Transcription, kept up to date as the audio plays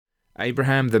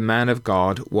Abraham, the man of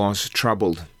God, was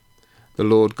troubled. The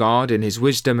Lord God, in his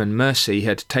wisdom and mercy,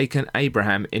 had taken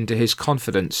Abraham into his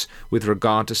confidence with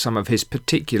regard to some of his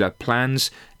particular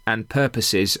plans and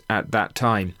purposes at that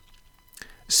time.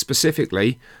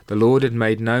 Specifically, the Lord had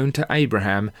made known to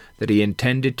Abraham that he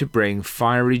intended to bring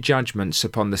fiery judgments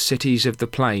upon the cities of the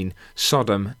plain,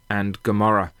 Sodom and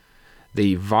Gomorrah.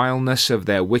 The vileness of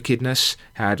their wickedness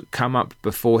had come up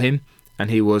before him, and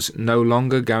he was no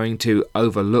longer going to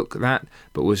overlook that,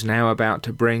 but was now about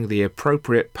to bring the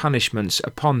appropriate punishments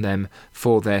upon them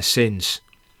for their sins.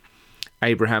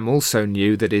 Abraham also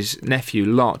knew that his nephew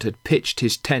Lot had pitched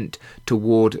his tent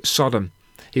toward Sodom.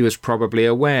 He was probably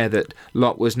aware that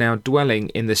Lot was now dwelling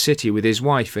in the city with his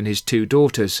wife and his 2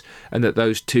 daughters, and that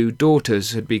those 2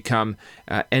 daughters had become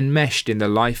enmeshed in the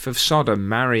life of Sodom,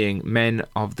 marrying men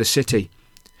of the city.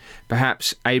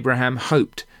 Perhaps Abraham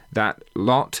hoped that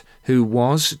Lot, who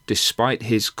was, despite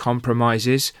his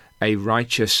compromises, a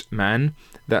righteous man,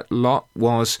 that Lot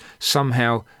was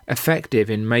somehow effective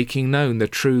in making known the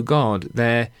true God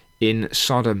there in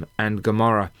Sodom and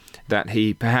Gomorrah, that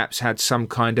he perhaps had some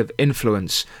kind of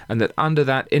influence, and that under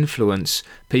that influence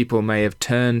people may have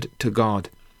turned to God.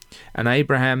 And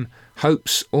Abraham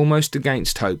hopes, almost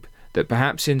against hope, that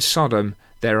perhaps in Sodom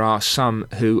there are some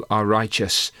who are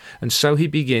righteous, and so he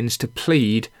begins to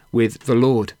plead with the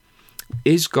Lord.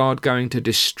 Is God going to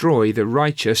destroy the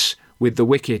righteous with the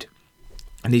wicked?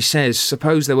 And he says,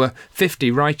 suppose there were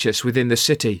 50 righteous within the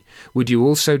city. Would you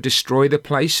also destroy the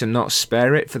place and not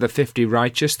spare it for the 50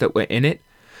 righteous that were in it?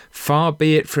 Far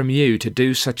be it from you to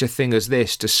do such a thing as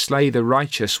this, to slay the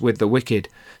righteous with the wicked,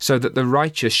 so that the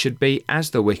righteous should be as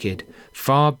the wicked.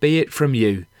 Far be it from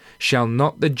you. Shall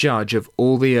not the judge of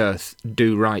all the earth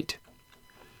do right?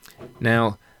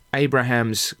 Now,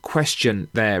 Abraham's question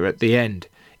there at the end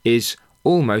is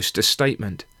almost a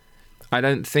statement. I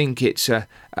don't think it's a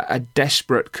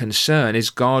desperate concern. Is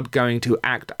God going to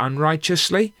act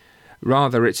unrighteously?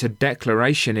 Rather, it's a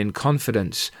declaration in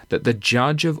confidence that the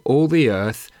judge of all the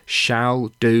earth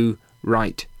shall do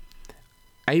right.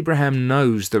 Abraham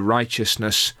knows the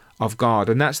righteousness of God,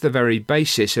 and that's the very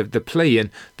basis of the plea,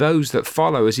 and those that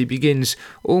follow as he begins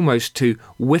almost to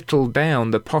whittle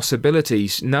down the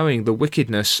possibilities, knowing the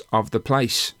wickedness of the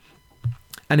place.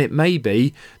 And it may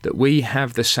be that we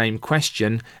have the same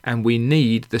question and we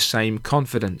need the same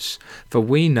confidence. For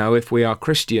we know, if we are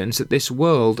Christians, that this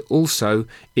world also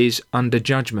is under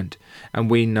judgment. And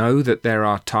we know that there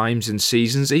are times and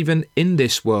seasons, even in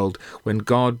this world, when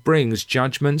God brings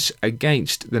judgments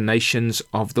against the nations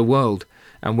of the world.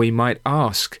 And we might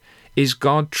ask, is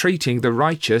God treating the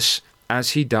righteous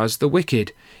as he does the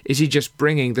wicked? Is he just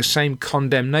bringing the same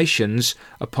condemnations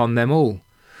upon them all?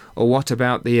 Or what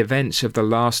about the events of the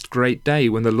last great day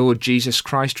when the Lord Jesus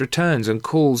Christ returns and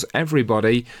calls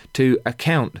everybody to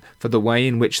account for the way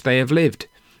in which they have lived?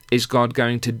 Is God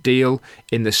going to deal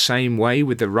in the same way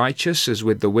with the righteous as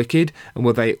with the wicked, and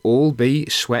will they all be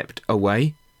swept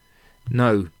away?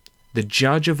 No, the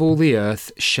judge of all the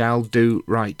earth shall do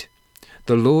right.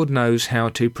 The Lord knows how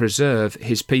to preserve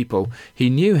his people. He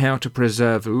knew how to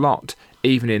preserve Lot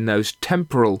even in those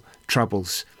temporal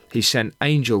troubles. He sent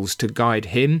angels to guide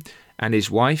him and his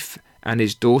wife and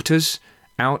his daughters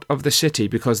out of the city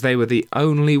because they were the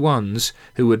only ones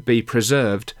who would be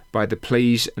preserved by the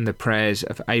pleas and the prayers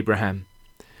of Abraham.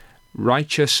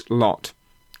 Righteous Lot,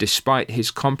 despite his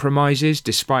compromises,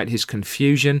 despite his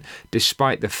confusion,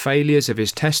 despite the failures of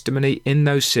his testimony in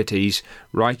those cities,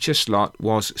 righteous Lot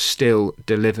was still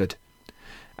delivered.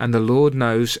 And the Lord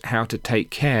knows how to take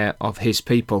care of his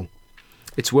people.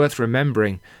 It's worth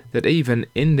remembering that even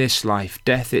in this life,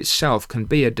 death itself can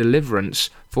be a deliverance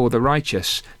for the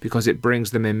righteous, because it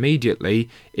brings them immediately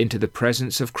into the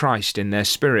presence of Christ in their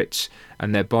spirits,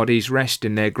 and their bodies rest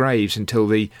in their graves until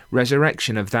the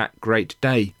resurrection of that great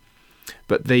day.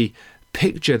 But the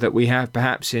picture that we have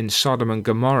perhaps in Sodom and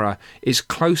Gomorrah is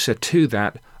closer to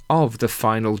that of the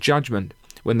final judgment,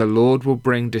 when the Lord will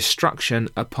bring destruction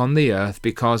upon the earth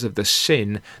because of the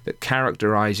sin that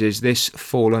characterizes this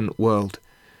fallen world.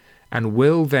 And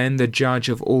will then the judge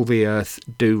of all the earth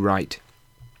do right?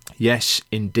 Yes,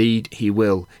 indeed he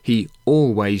will. He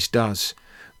always does.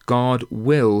 God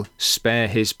will spare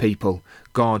his people.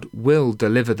 God will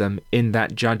deliver them in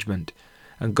that judgment.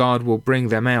 And God will bring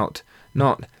them out,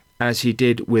 not as he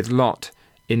did with Lot,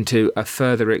 into a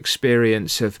further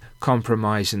experience of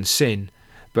compromise and sin,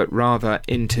 but rather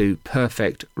into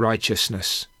perfect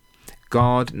righteousness.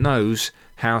 God knows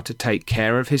how to take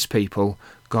care of his people.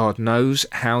 God knows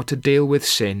how to deal with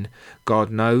sin.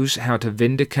 God knows how to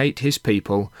vindicate his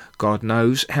people. God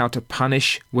knows how to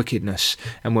punish wickedness.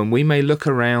 And when we may look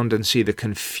around and see the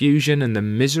confusion and the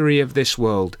misery of this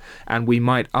world, and we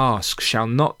might ask, shall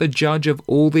not the judge of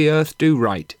all the earth do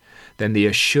right? Then the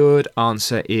assured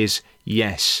answer is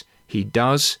yes, he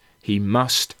does, he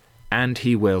must, and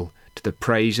he will, to the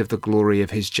praise of the glory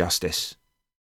of his justice.